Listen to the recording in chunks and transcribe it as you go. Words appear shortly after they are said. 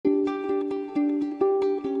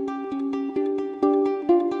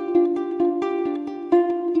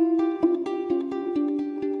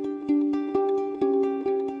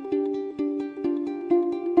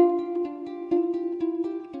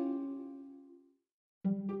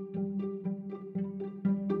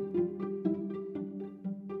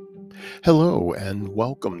Hello, and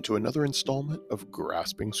welcome to another installment of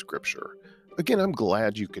Grasping Scripture. Again, I'm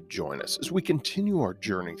glad you could join us as we continue our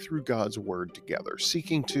journey through God's Word together,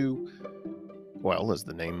 seeking to, well, as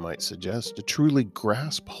the name might suggest, to truly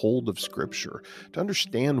grasp hold of Scripture, to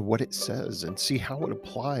understand what it says and see how it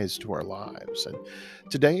applies to our lives. And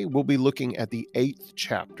today we'll be looking at the 8th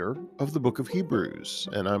chapter of the book of Hebrews,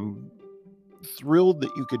 and I'm thrilled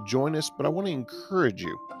that you could join us, but I want to encourage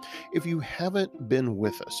you. If you haven't been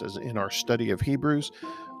with us as in our study of Hebrews,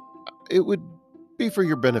 it would be for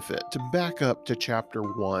your benefit to back up to chapter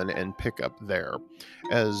 1 and pick up there.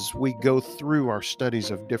 As we go through our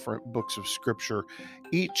studies of different books of scripture,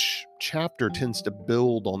 each chapter tends to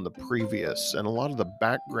build on the previous, and a lot of the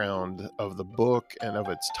background of the book and of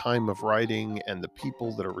its time of writing and the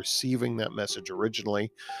people that are receiving that message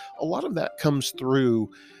originally, a lot of that comes through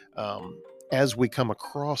as we come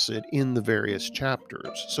across it in the various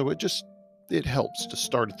chapters. So it helps to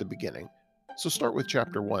start at the beginning. So start with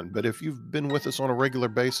chapter 1. But if you've been with us on a regular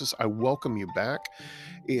basis, I welcome you back.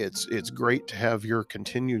 It's great to have your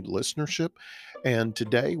continued listenership. And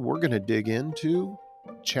today we're going to dig into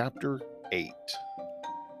chapter 8.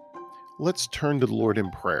 Let's turn to the Lord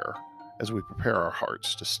in prayer as we prepare our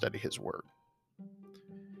hearts to study his word.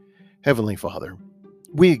 Heavenly Father,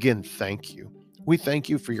 we again thank you. We thank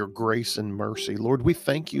you for your grace and mercy. Lord, we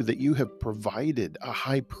thank you that you have provided a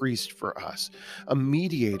high priest for us, a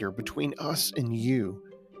mediator between us and you,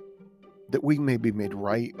 that we may be made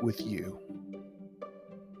right with you.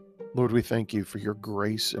 Lord, we thank you for your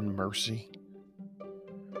grace and mercy,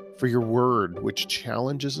 for your word, which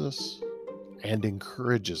challenges us and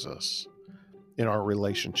encourages us in our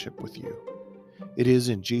relationship with you. It is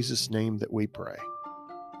in Jesus' name that we pray.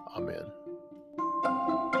 Amen.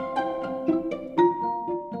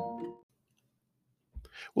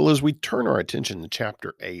 Well, as we turn our attention to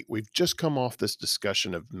chapter 8, we've just come off this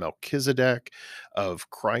discussion of Melchizedek, of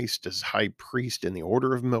Christ as high priest in the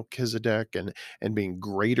order of Melchizedek and being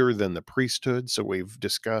greater than the priesthood. So we've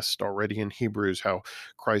discussed already in Hebrews how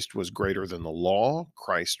Christ was greater than the law,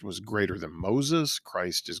 Christ was greater than Moses,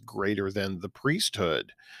 Christ is greater than the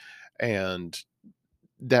priesthood. And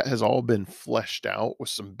that has all been fleshed out with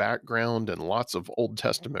some background and lots of Old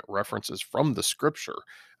Testament references from the scripture.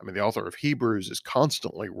 I mean, the author of Hebrews is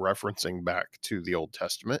constantly referencing back to the Old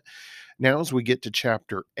Testament. Now, as we get to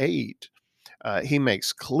chapter 8, he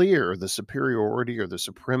makes clear the superiority or the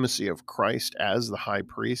supremacy of Christ as the high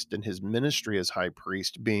priest and his ministry as high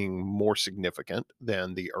priest being more significant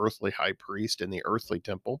than the earthly high priest in the earthly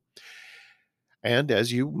temple. And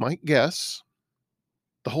as you might guess,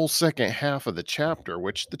 the whole second half of the chapter,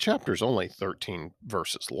 which the chapter is only 13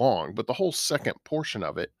 verses long, but the whole second portion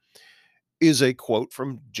of it is a quote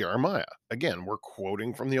from Jeremiah. Again, we're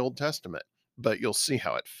quoting from the Old Testament, but you'll see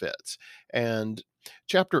how it fits. And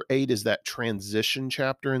chapter 8 is that transition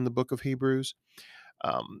chapter in the book of Hebrews.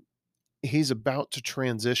 Um, he's about to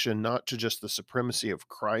transition not to just the supremacy of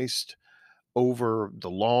Christ over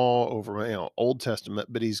the law, over Old Testament,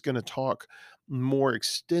 but he's going to talk more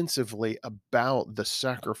extensively about the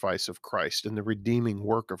sacrifice of Christ and the redeeming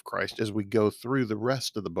work of Christ as we go through the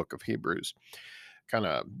rest of the book of Hebrews, kind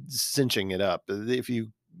of cinching it up. If you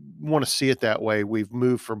want to see it that way, we've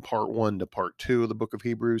moved from part 1 to part 2 of the book of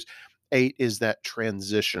Hebrews. 8 is that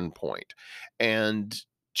transition point. And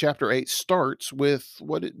chapter 8 starts with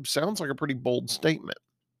what it sounds like a pretty bold statement.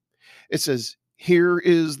 It says, here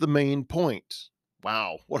is the main point.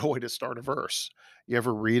 Wow, what a way to start a verse. You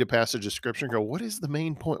ever read a passage of scripture and go, what is the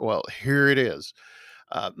main point? Well, here it is.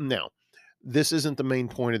 Now, this isn't the main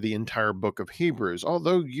point of the entire book of Hebrews,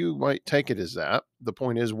 although you might take it as that. The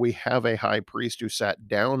point is, we have a high priest who sat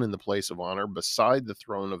down in the place of honor beside the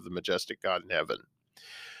throne of the majestic God in heaven.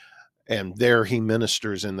 And there he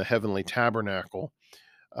ministers in the heavenly tabernacle,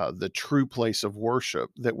 the true place of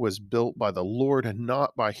worship that was built by the Lord and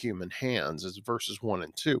not by human hands, as verses 1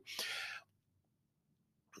 and 2.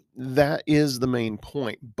 That is the main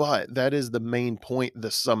point, but that is the main point,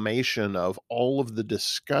 the summation of all of the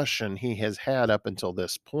discussion he has had up until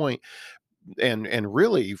this point, and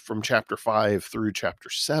really from chapter 5 through chapter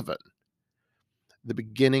 7. The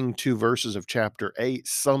beginning 2 verses of chapter 8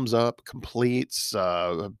 sums up, completes,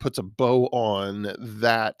 puts a bow on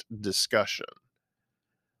that discussion.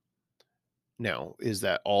 Now, is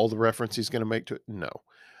that all the reference he's going to make to it? No.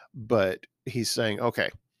 But he's saying, okay,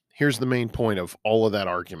 here's the main point of all of that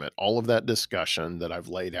argument, all of that discussion that I've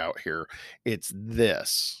laid out here. It's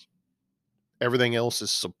this. Everything else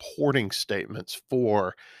is supporting statements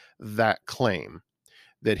for that claim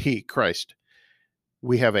that he, Christ,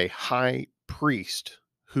 we have a high priest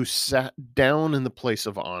who sat down in the place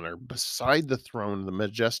of honor beside the throne of the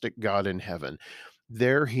majestic God in heaven.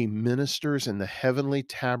 There he ministers in the heavenly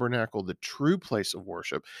tabernacle, the true place of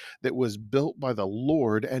worship that was built by the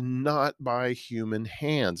Lord and not by human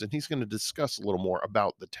hands. And he's going to discuss a little more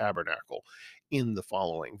about the tabernacle in the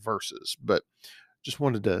following verses. But just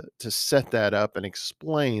wanted to set that up and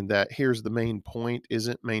explain that here's the main point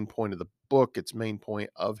isn't main point of the book, it's main point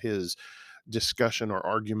of his discussion or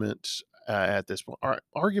argument at this point.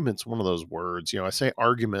 Argument's one of those words, I say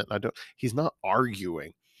argument, I don't, he's not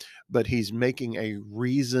arguing, but he's making a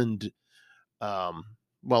reasoned, um,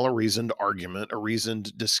 a reasoned argument, a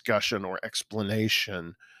reasoned discussion or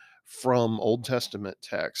explanation from Old Testament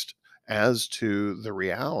text as to the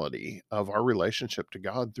reality of our relationship to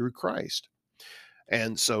God through Christ.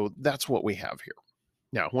 And so that's what we have here.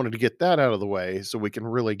 Now, I wanted to get that out of the way so we can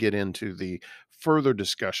really get into the further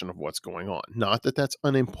discussion of what's going on. Not that that's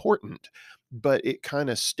unimportant, but it kind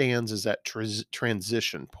of stands as that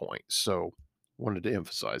transition point. So, wanted to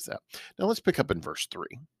emphasize that. Now, let's pick up in verse 3.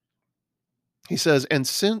 He says, "And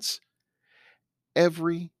since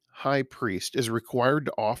every high priest is required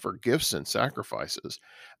to offer gifts and sacrifices,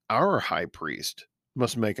 our high priest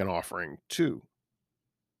must make an offering too.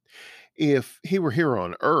 If he were here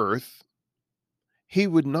on earth, he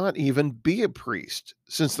would not even be a priest,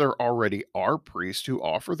 since there already are priests who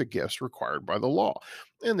offer the gifts required by the law."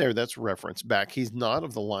 And there, that's reference back. He's not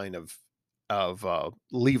of the line of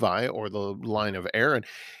Levi or the line of Aaron.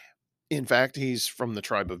 In fact, he's from the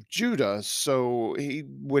tribe of Judah, so he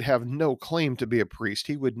would have no claim to be a priest.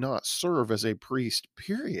 He would not serve as a priest,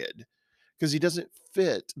 period, because he doesn't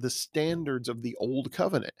fit the standards of the old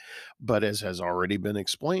covenant. But as has already been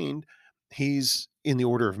explained, he's in the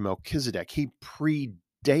order of Melchizedek. He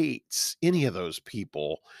predates any of those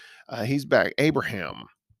people. He's back Abraham,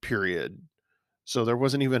 period. So there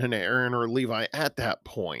wasn't even an Aaron or Levi at that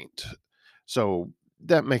point. So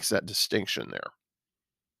that makes that distinction there.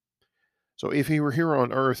 So if he were here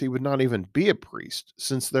on earth, he would not even be a priest,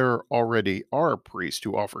 since there already are priests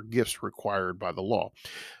who offer gifts required by the law.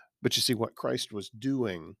 But you see, what Christ was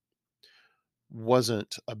doing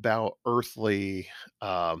wasn't about earthly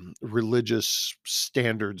religious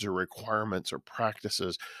standards or requirements or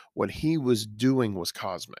practices. What he was doing was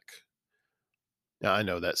cosmic. Now, I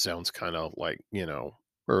know that sounds kind of like,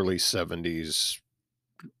 early 70s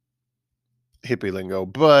hippie lingo,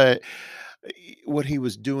 but what he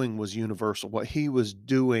was doing was universal. What he was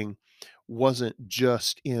doing wasn't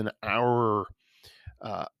just in our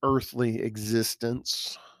earthly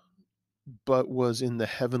existence, but was in the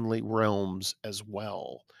heavenly realms as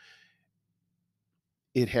well.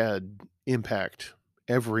 It had impact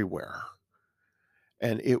everywhere.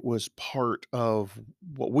 And it was part of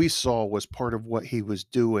what we saw, was part of what he was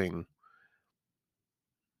doing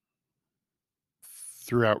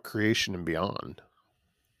throughout creation and beyond.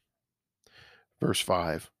 Verse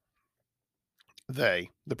 5. The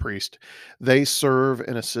priest, they serve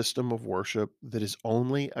in a system of worship that is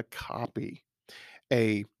only a copy,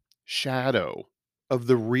 a shadow of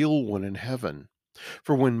the real one in heaven.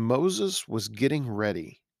 For when Moses was getting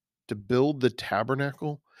ready to build the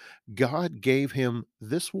tabernacle, God gave him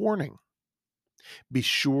this warning: "Be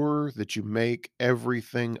sure that you make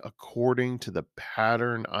everything according to the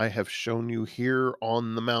pattern I have shown you here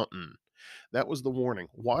on the mountain." That was the warning.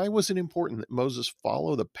 Why was it important that Moses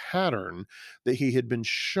follow the pattern that he had been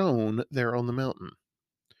shown there on the mountain?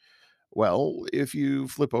 Well, if you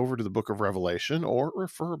flip over to the book of Revelation or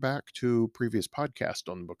refer back to previous podcast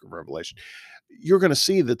on the book of Revelation, you're going to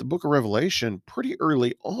see that the book of Revelation pretty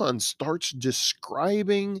early on starts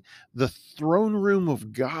describing the throne room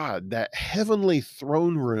of God, that heavenly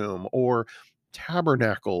throne room, or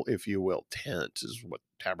tabernacle, if you will. Tent is what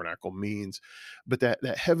tabernacle means. But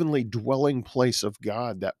that heavenly dwelling place of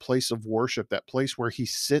God, that place of worship, that place where he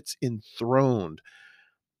sits enthroned.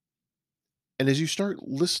 And as you start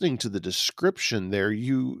listening to the description there,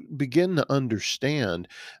 you begin to understand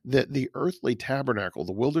that the earthly tabernacle,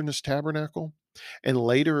 the wilderness tabernacle, and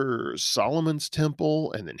later Solomon's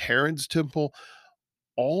temple and then Herod's temple,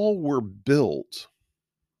 all were built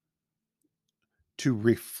to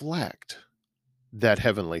reflect that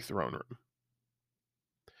heavenly throne room.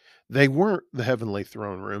 They weren't the heavenly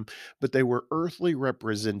throne room, but they were earthly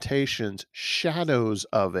representations, shadows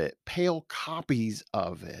of it, pale copies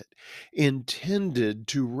of it, intended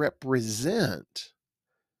to represent,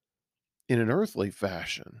 in an earthly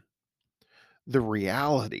fashion, the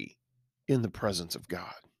reality in the presence of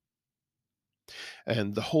God.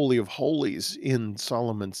 And the Holy of Holies in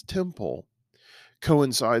Solomon's temple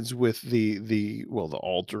coincides with the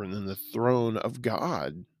altar and then the throne of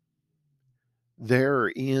God there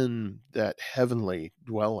in that heavenly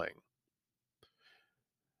dwelling.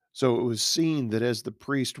 So it was seen that as the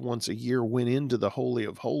priest once a year went into the Holy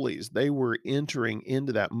of Holies, they were entering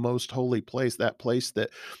into that most holy place, that place that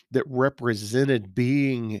represented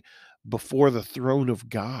being before the throne of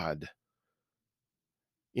God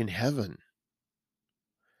in heaven.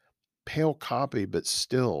 Pale copy, but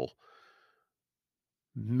still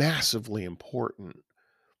massively important,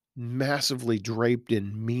 massively draped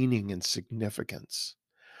in meaning and significance.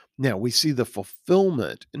 Now we see the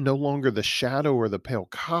fulfillment, no longer the shadow or the pale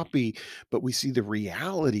copy, but we see the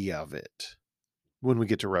reality of it when we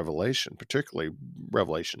get to Revelation, particularly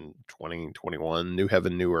Revelation 20, 21, new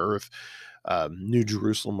heaven, new earth, new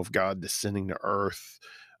Jerusalem of God descending to earth,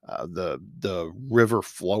 the river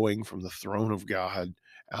flowing from the throne of God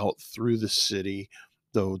out through the city,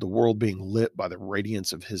 the world being lit by the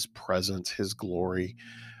radiance of his presence, his glory.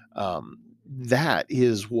 That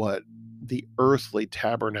is what the earthly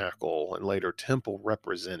tabernacle and later temple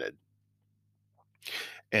represented.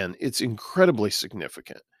 And it's incredibly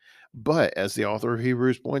significant. But as the author of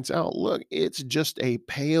Hebrews points out, look, it's just a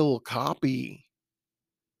pale copy.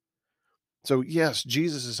 So, yes,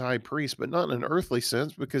 Jesus is high priest, but not in an earthly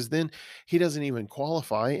sense, because then he doesn't even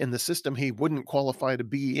qualify. And the system he wouldn't qualify to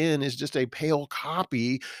be in is just a pale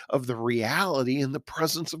copy of the reality in the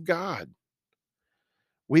presence of God.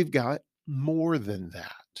 We've got more than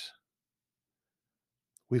that.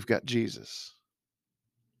 We've got Jesus.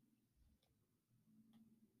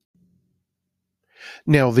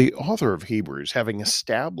 Now, the author of Hebrews, having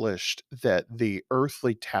established that the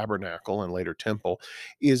earthly tabernacle and later temple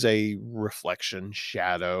is a reflection,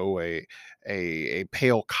 shadow, a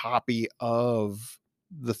pale copy of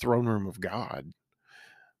the throne room of God,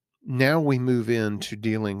 now we move into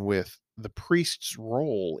dealing with the priest's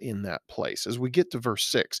role in that place as we get to verse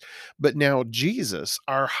 6. But now Jesus,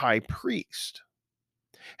 our high priest,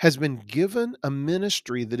 has been given a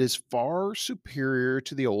ministry that is far superior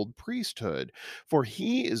to the old priesthood, for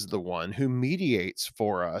he is the one who mediates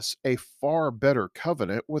for us a far better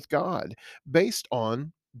covenant with God based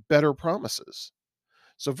on better promises.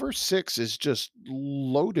 So, verse 6 is just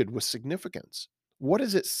loaded with significance. What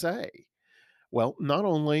does it say? Well, not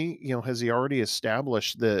only, has he already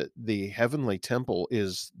established that the heavenly temple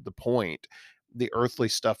is the point, the earthly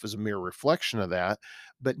stuff is a mere reflection of that,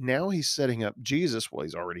 but now he's setting up Jesus. Well,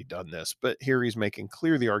 he's already done this, but here he's making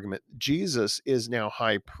clear the argument. Jesus is now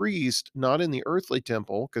high priest, not in the earthly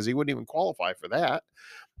temple, because he wouldn't even qualify for that,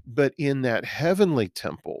 but in that heavenly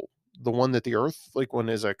temple, the one that the earthly one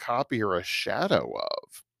is a copy or a shadow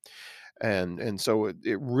of. And so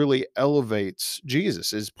it really elevates.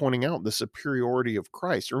 Jesus is pointing out the superiority of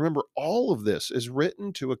Christ. Remember, all of this is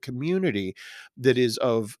written to a community that is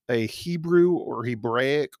of a Hebrew or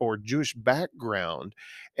Hebraic or Jewish background,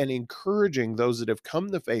 and encouraging those that have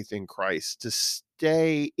come to faith in Christ to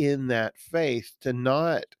stay in that faith, to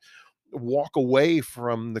not walk away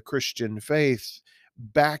from the Christian faith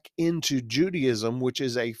back into Judaism, which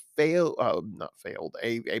is a not failed,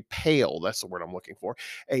 a pale, that's the word I'm looking for,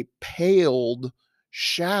 a paled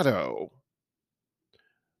shadow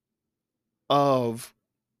of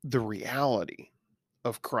the reality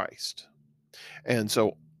of Christ. And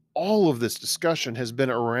so all of this discussion has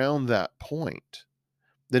been around that point,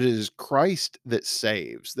 that it is Christ that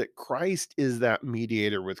saves, that Christ is that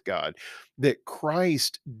mediator with God, that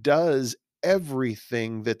Christ does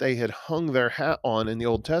everything that they had hung their hat on in the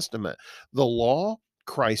Old Testament. The law,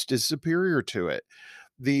 Christ is superior to it.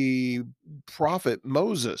 The prophet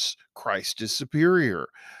Moses, Christ is superior.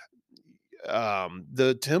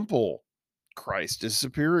 The temple, Christ is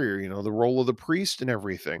superior, the role of the priest and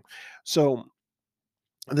everything. So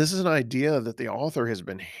this is an idea that the author has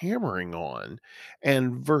been hammering on.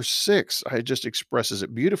 And verse 6, I just expresses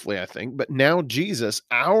it beautifully, I think. But now Jesus,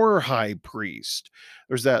 our high priest,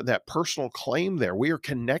 there's that personal claim there. We are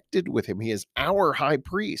connected with him. He is our high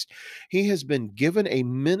priest. He has been given a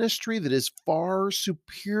ministry that is far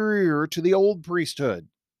superior to the old priesthood.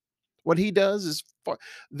 What he does is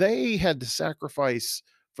they had to sacrifice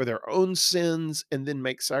for their own sins and then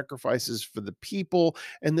make sacrifices for the people.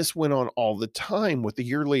 And this went on all the time with the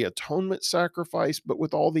yearly atonement sacrifice, but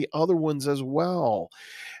with all the other ones as well.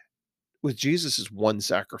 With Jesus is one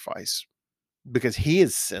sacrifice because he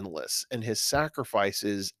is sinless and his sacrifice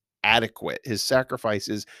is adequate. His sacrifice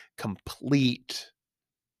is complete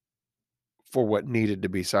for what needed to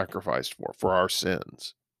be sacrificed for our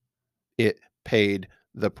sins. It paid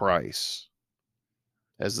the price.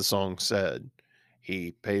 As the song said,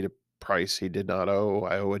 he paid a price he did not owe.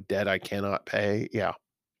 I owe a debt I cannot pay. Yeah,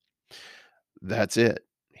 that's it.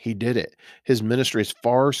 He did it. His ministry is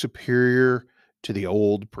far superior to the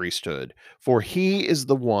old priesthood, for he is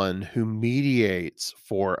the one who mediates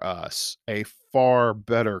for us a far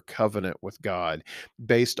better covenant with God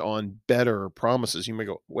based on better promises. You may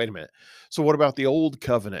go, wait a minute. So, what about the old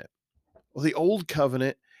covenant? Well, the old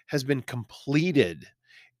covenant has been completed.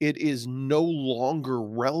 It is no longer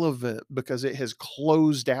relevant because it has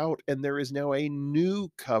closed out, and there is now a new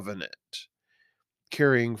covenant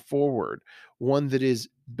carrying forward, one that is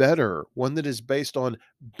better, one that is based on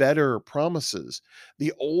better promises.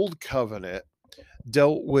 The old covenant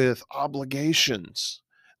dealt with obligations,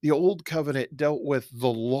 the old covenant dealt with the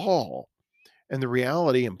law. And the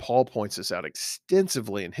reality, and Paul points this out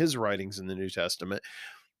extensively in his writings in the New Testament,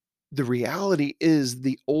 the reality is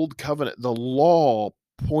the old covenant, the law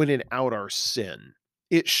pointed out our sin.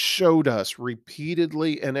 It showed us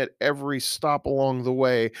repeatedly and at every stop along the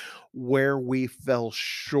way where we fell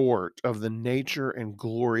short of the nature and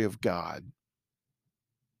glory of God.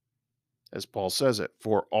 As Paul says it,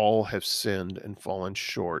 for all have sinned and fallen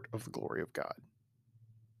short of the glory of God.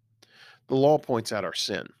 The law points out our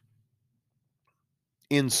sin.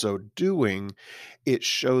 In so doing, it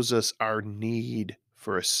shows us our need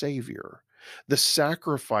for a savior. The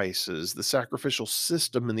sacrifices, the sacrificial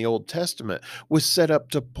system in the Old Testament was set up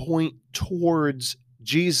to point towards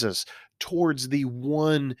Jesus, towards the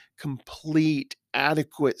one complete,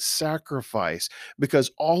 adequate sacrifice, because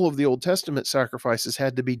all of the Old Testament sacrifices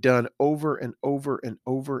had to be done over and over and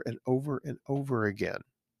over and over and over again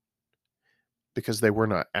because they were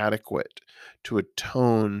not adequate to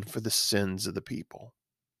atone for the sins of the people.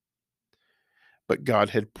 But God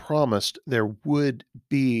had promised there would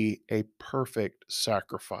be a perfect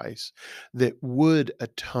sacrifice that would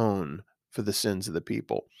atone for the sins of the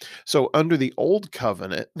people. So, under the old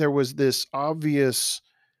covenant, there was this obvious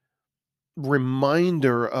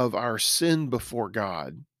reminder of our sin before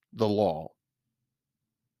God, the law,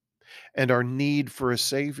 and our need for a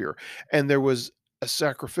savior. And there was a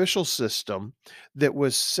sacrificial system that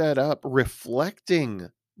was set up reflecting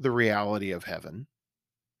the reality of heaven,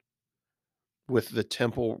 with the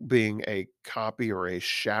temple being a copy or a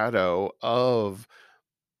shadow of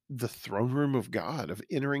the throne room of God, of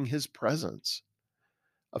entering his presence,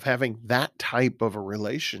 of having that type of a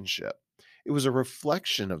relationship. It was a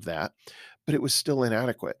reflection of that, but it was still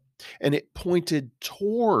inadequate. And it pointed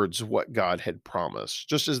towards what God had promised,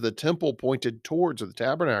 just as the temple pointed towards, or the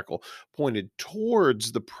tabernacle pointed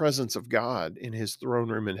towards the presence of God in his throne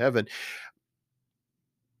room in heaven.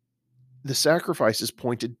 The sacrifices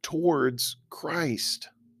pointed towards Christ.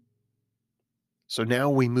 So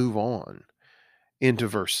now we move on into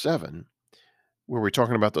verse 7, where we're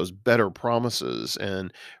talking about those better promises.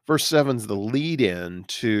 And verse 7 is the lead in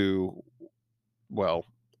to, well,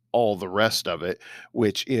 all the rest of it,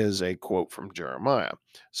 which is a quote from Jeremiah.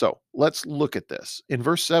 So let's look at this. In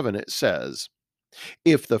verse 7, it says,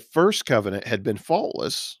 if the first covenant had been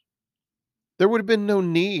faultless, there would have been no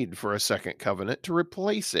need for a second covenant to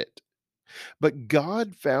replace it. But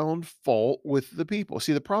God found fault with the people.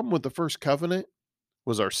 See, the problem with the first covenant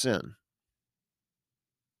was our sin.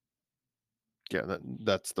 Yeah,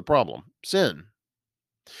 that's the problem. Sin.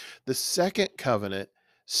 The second covenant,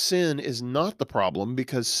 sin is not the problem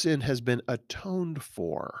because sin has been atoned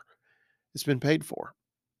for. It's been paid for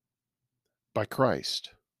by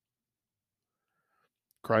Christ.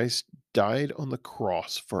 Christ died on the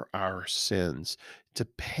cross for our sins to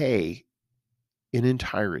pay in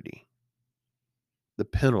entirety the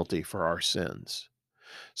penalty for our sins,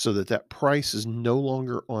 so that that price is no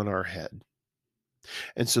longer on our head,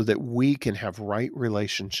 and so that we can have right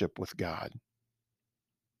relationship with God.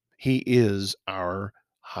 He is our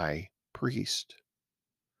high priest,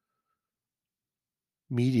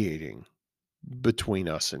 mediating between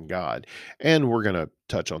us and God. And we're going to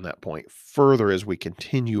touch on that point further as we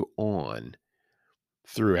continue on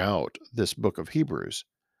throughout this book of Hebrews.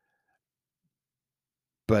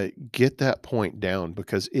 But get that point down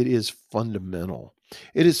because it is fundamental.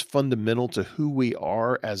 It is fundamental to who we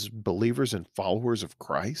are as believers and followers of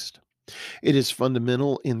Christ. It is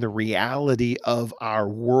fundamental in the reality of our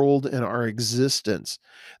world and our existence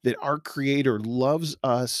that our Creator loves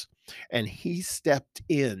us and He stepped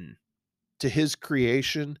in to his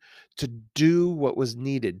creation to do what was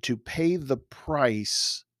needed, to pay the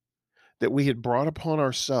price that we had brought upon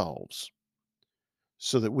ourselves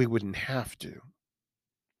so that we wouldn't have to.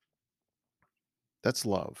 That's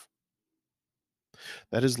love.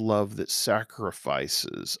 That is love that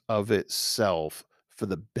sacrifices of itself for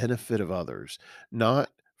the benefit of others, not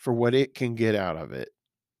for what it can get out of it,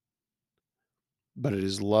 but it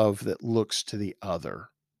is love that looks to the other.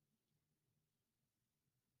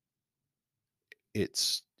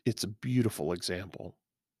 It's a beautiful example.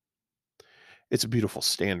 It's a beautiful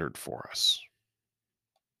standard for us.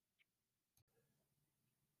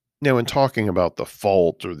 Now, in talking about the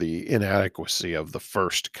fault or the inadequacy of the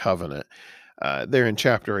first covenant, there in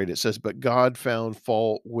chapter 8, it says, "But God found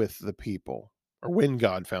fault with the people," or when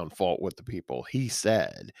God found fault with the people, he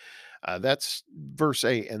said, that's verse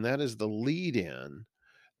 8, and that is the lead in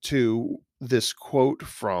to this quote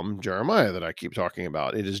from Jeremiah that I keep talking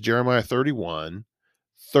about. It is Jeremiah 31,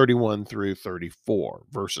 31 through 34,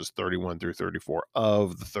 verses 31 through 34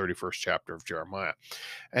 of the 31st chapter of Jeremiah.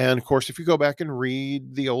 And of course, if you go back and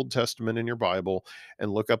read the Old Testament in your Bible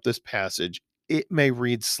and look up this passage, it may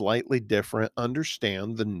read slightly different.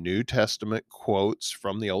 Understand the New Testament quotes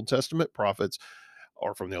from the Old Testament prophets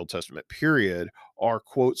or from the Old Testament period are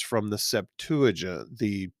quotes from the Septuagint,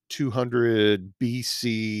 the 200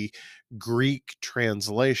 BC Greek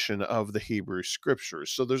translation of the Hebrew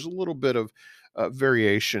scriptures. So there's a little bit of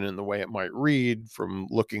variation in the way it might read from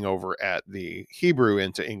looking over at the Hebrew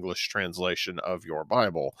into English translation of your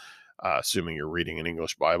Bible. Assuming you're reading an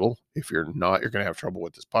English Bible. If you're not, you're going to have trouble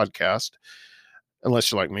with this podcast,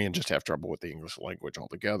 unless you're like me and just have trouble with the English language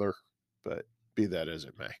altogether. But be that as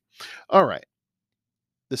it may. All right.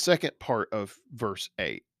 The second part of verse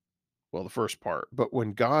 8, well, the first part, but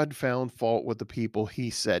when God found fault with the people, he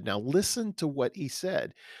said, now listen to what he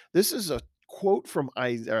said. This is a quote from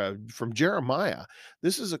Jeremiah.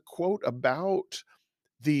 This is a quote about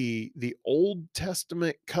the Old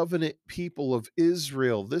Testament covenant people of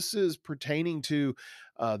Israel. This is pertaining to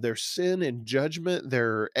their sin and judgment,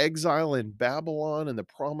 their exile in Babylon, and the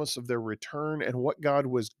promise of their return, and what God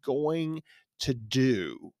was going to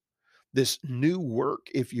do, this new work,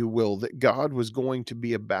 if you will, that God was going to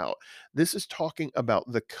be about. This is talking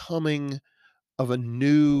about the coming of a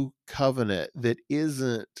new covenant that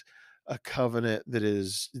isn't a covenant that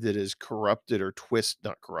is corrupted or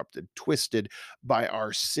not corrupted, twisted by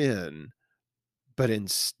our sin, but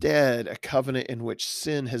instead a covenant in which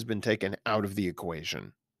sin has been taken out of the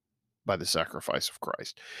equation by the sacrifice of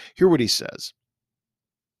Christ. Hear what he says,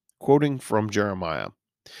 quoting from Jeremiah.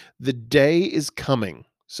 The day is coming,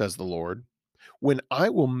 says the Lord, when I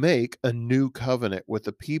will make a new covenant with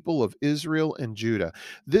the people of Israel and Judah.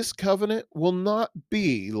 This covenant will not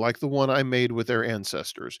be like the one I made with their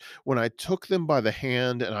ancestors when I took them by the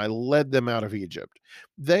hand and I led them out of Egypt.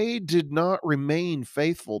 They did not remain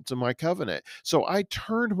faithful to my covenant, so I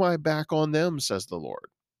turned my back on them, says the Lord.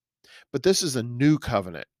 But this is a new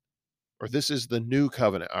covenant, or this is the new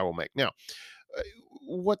covenant I will make. Now, uh,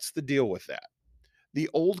 what's the deal with that? The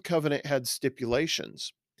old covenant had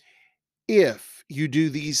stipulations. If you do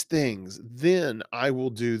these things, then I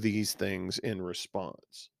will do these things in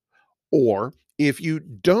response. Or if you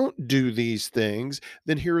don't do these things,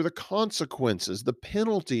 then here are the consequences, the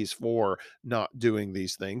penalties for not doing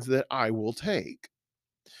these things that I will take.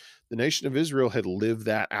 The nation of Israel had lived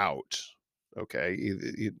that out. Okay.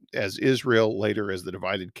 As Israel, later as the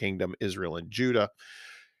divided kingdom, Israel and Judah,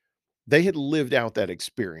 they had lived out that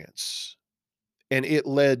experience. And it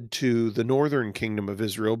led to the northern kingdom of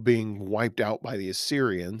Israel being wiped out by the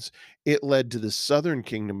Assyrians. It led to the southern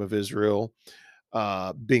kingdom of Israel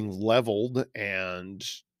being leveled and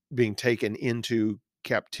being taken into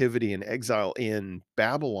captivity and exile in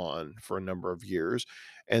Babylon for a number of years,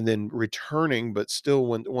 and then returning. But still,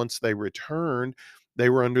 once they returned, they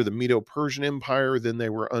were under the Medo-Persian Empire. Then they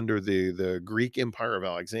were under the Greek Empire of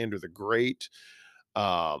Alexander the Great.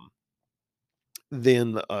 Um,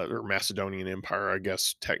 then or Macedonian Empire, I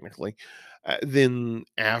guess technically. Then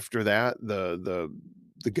after that, the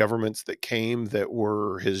governments that came that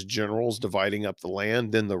were his generals dividing up the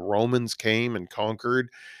land. Then the Romans came and conquered,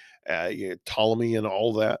 Ptolemy and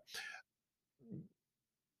all that.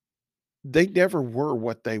 They never were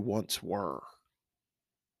what they once were.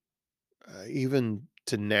 Even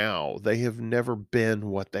to now, they have never been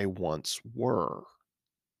what they once were.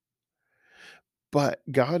 But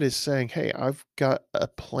God is saying, hey, I've got a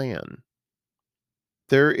plan.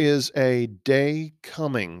 There is a day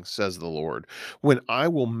coming, says the Lord, when I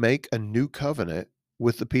will make a new covenant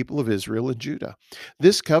with the people of Israel and Judah.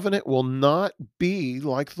 This covenant will not be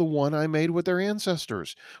like the one I made with their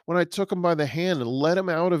ancestors when I took them by the hand and led them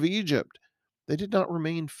out of Egypt. They did not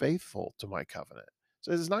remain faithful to my covenant.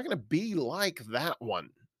 So it's not going to be like that one.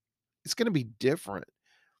 It's going to be different.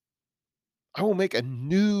 I will make a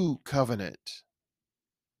new covenant.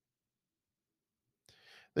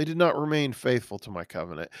 They did not remain faithful to my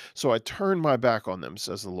covenant. So I turned my back on them,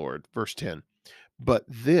 says the Lord. Verse 10. But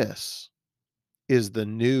this is the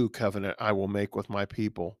new covenant I will make with my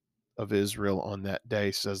people of Israel on that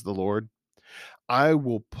day, says the Lord. I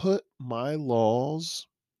will put my laws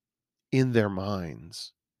in their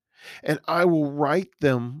minds, and I will write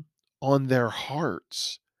them on their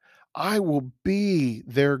hearts. I will be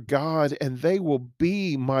their God, and they will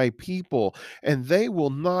be my people, and they will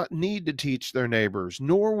not need to teach their neighbors,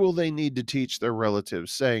 nor will they need to teach their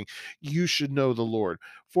relatives, saying, "You should know the Lord."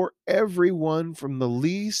 For everyone from the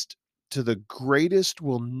least to the greatest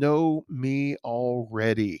will know me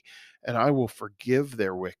already, and I will forgive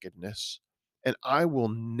their wickedness, and I will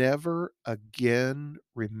never again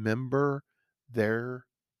remember their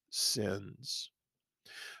sins.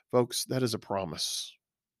 Folks, that is a promise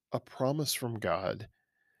from God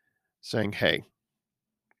saying, hey,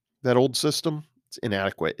 that old system, it's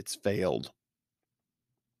inadequate. It's failed.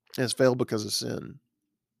 It's failed because of sin.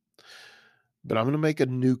 But I'm going to make a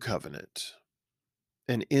new covenant.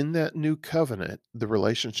 And in that new covenant, the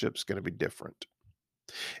relationship's going to be different.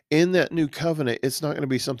 In that new covenant, it's not going to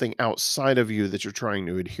be something outside of you that you're trying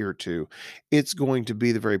to adhere to. It's going to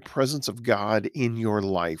be the very presence of God in your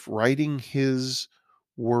life, writing his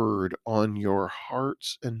word on your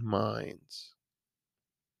hearts and minds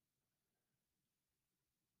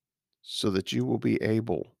so that you will be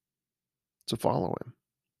able to follow him.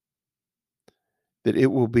 That it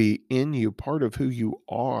will be in you, part of who you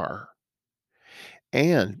are.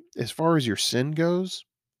 And as far as your sin goes,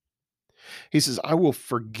 he says, I will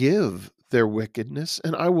forgive their wickedness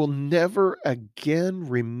and I will never again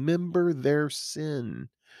remember their sin.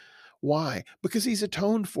 Why? Because he's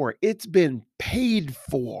atoned for it. It's been paid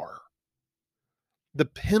for. The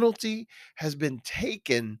penalty has been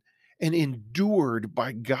taken and endured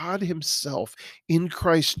by God himself in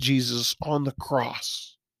Christ Jesus on the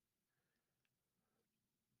cross.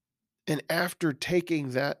 And after taking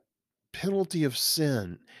that penalty of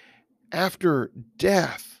sin, after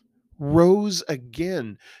death, rose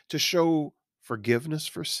again to show forgiveness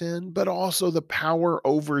for sin, but also the power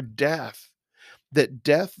over death. That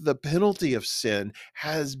death, the penalty of sin,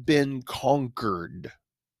 has been conquered.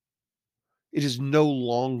 It is no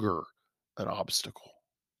longer an obstacle,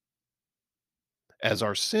 as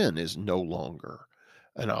our sin is no longer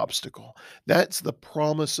an obstacle. That's the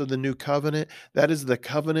promise of the new covenant. That is the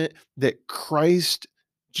covenant that Christ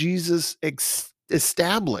Jesus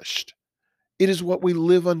established. It is what we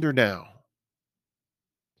live under now.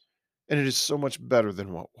 And it is so much better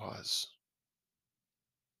than what was.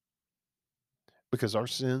 Because our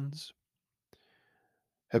sins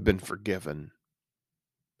have been forgiven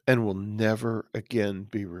and will never again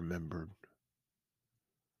be remembered.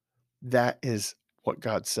 That is what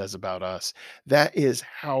God says about us. That is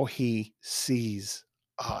how he sees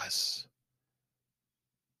us.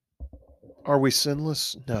 Are we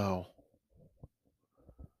sinless? No.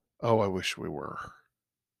 Oh, I wish we were.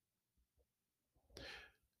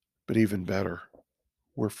 But even better,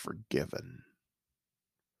 we're forgiven.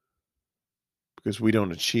 Because we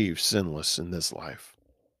don't achieve sinless in this life.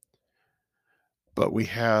 But we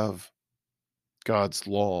have God's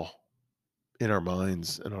law in our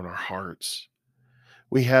minds and on our hearts.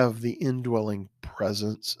 We have the indwelling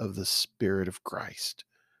presence of the Spirit of Christ,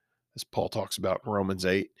 as Paul talks about in Romans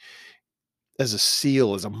 8, as a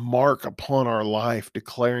seal, as a mark upon our life,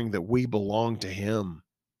 declaring that we belong to him.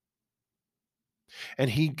 And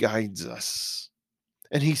he guides us,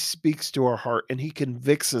 and he speaks to our heart, and he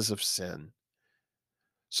convicts us of sin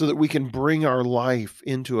so that we can bring our life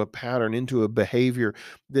into a pattern, into a behavior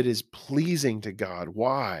that is pleasing to God.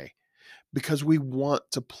 Why? Because we want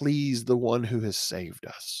to please the one who has saved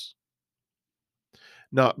us.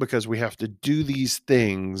 Not because we have to do these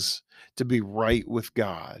things to be right with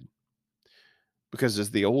God. Because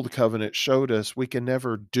as the old covenant showed us, we can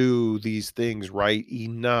never do these things right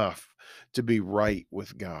enough to be right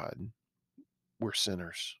with God. We're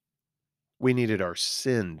sinners. We needed our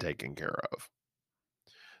sin taken care of.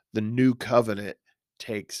 The new covenant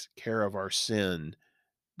takes care of our sin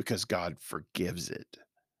because God forgives it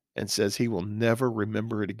and says he will never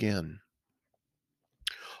remember it again.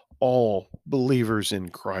 All believers in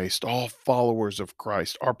Christ, all followers of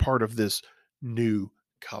Christ are part of this new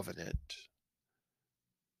covenant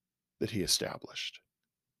that he established.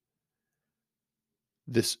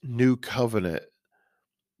 This new covenant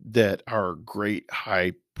that our great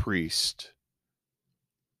high priest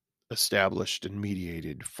established and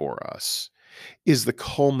mediated for us is the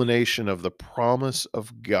culmination of the promise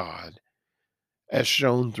of God as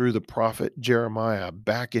shown through the prophet Jeremiah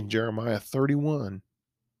back in Jeremiah 31.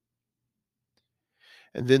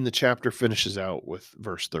 And then the chapter finishes out with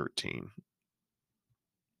verse 13.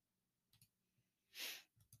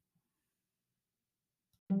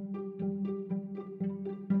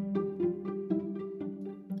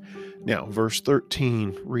 Now, verse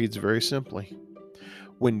 13 reads very simply,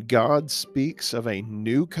 when God speaks of a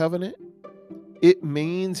new covenant, it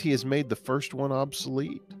means he has made the first one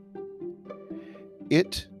obsolete.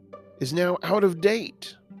 It is now out of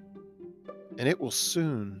date, and it will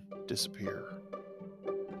soon disappear.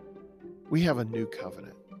 We have a new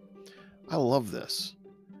covenant. I love this.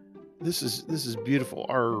 This is beautiful.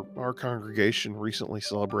 Our congregation recently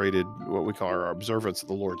celebrated what we call our observance of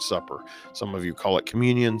the Lord's Supper. Some of you call it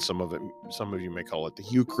communion, some of you may call it the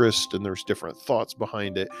Eucharist, and there's different thoughts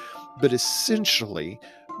behind it. But essentially,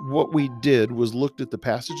 what we did was looked at the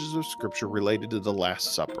passages of Scripture related to the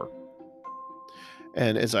Last Supper.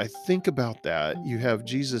 And as I think about that, you have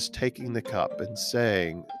Jesus taking the cup and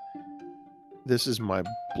saying, "This is my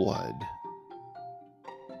blood.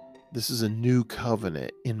 This is a new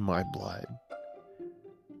covenant in my blood."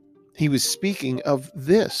 He was speaking of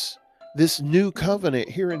this new covenant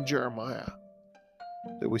here in Jeremiah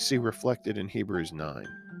that we see reflected in Hebrews 9.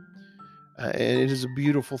 And it is a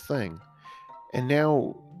beautiful thing. And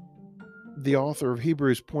now the author of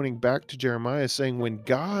Hebrews pointing back to Jeremiah saying, when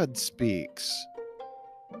God speaks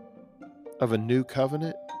of a new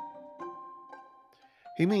covenant,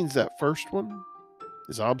 he means that first one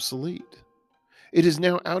is obsolete. It is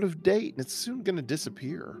now out of date and it's soon going to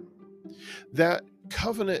disappear. That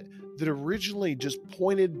covenant that originally just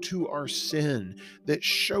pointed to our sin, that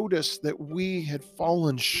showed us that we had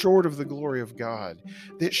fallen short of the glory of God,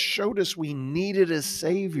 that showed us we needed a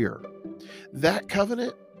Savior, that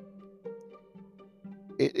covenant,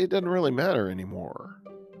 it doesn't really matter anymore.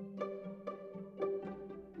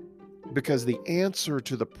 Because the answer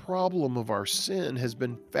to the problem of our sin has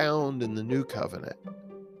been found in the new covenant.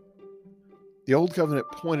 The old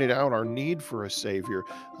covenant pointed out our need for a Savior.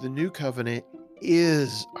 The new covenant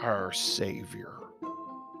is our Savior,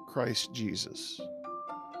 Christ Jesus.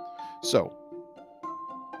 So,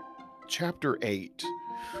 chapter 8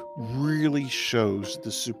 really shows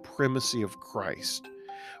the supremacy of Christ.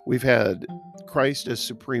 We've had Christ as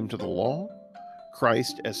supreme to the law,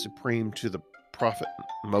 Christ as supreme to the prophet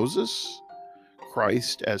Moses,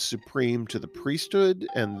 Christ as supreme to the priesthood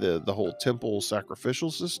and the whole temple sacrificial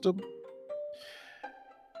system.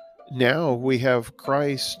 Now we have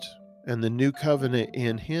Christ and the new covenant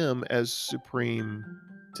in him as supreme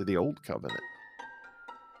to the old covenant.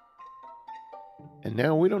 And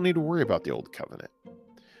now we don't need to worry about the old covenant.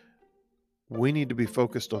 We need to be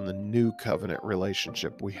focused on the new covenant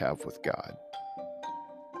relationship we have with God,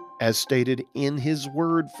 as stated in his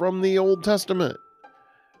word from the Old Testament,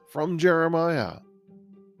 from Jeremiah.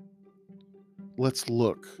 Let's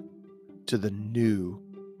look to the new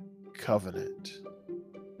covenant.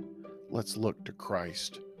 Let's look to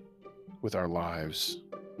Christ with our lives.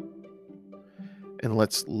 And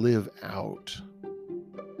let's live out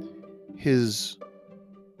his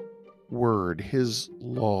word, his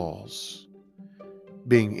laws,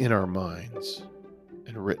 being in our minds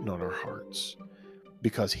and written on our hearts,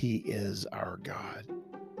 because he is our God.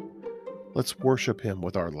 Let's worship him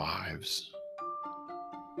with our lives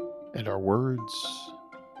and our words,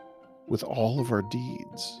 with all of our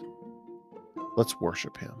deeds. Let's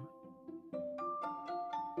worship him.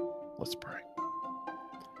 Let's pray.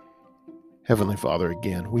 Heavenly Father,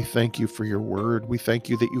 again, we thank you for your word. We thank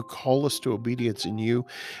you that you call us to obedience in you,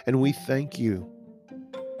 and we thank you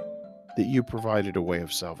that you provided a way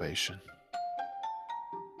of salvation,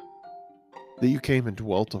 that you came and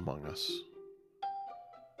dwelt among us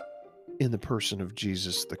in the person of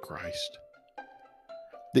Jesus the Christ,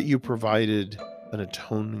 that you provided an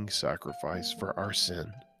atoning sacrifice for our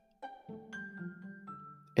sin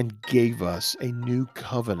and gave us a new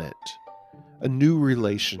covenant, a new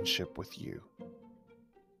relationship with you,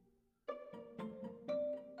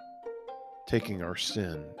 taking our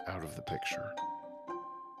sin out of the picture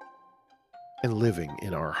and living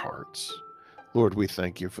in our hearts. Lord, we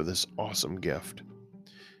thank you for this awesome gift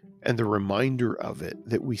and the reminder of it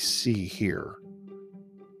that we see here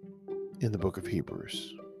in the book of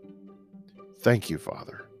Hebrews. Thank you,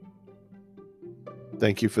 Father.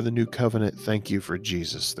 Thank you for the new covenant. Thank you for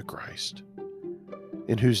Jesus the Christ,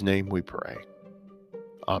 in whose name we pray.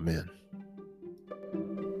 Amen.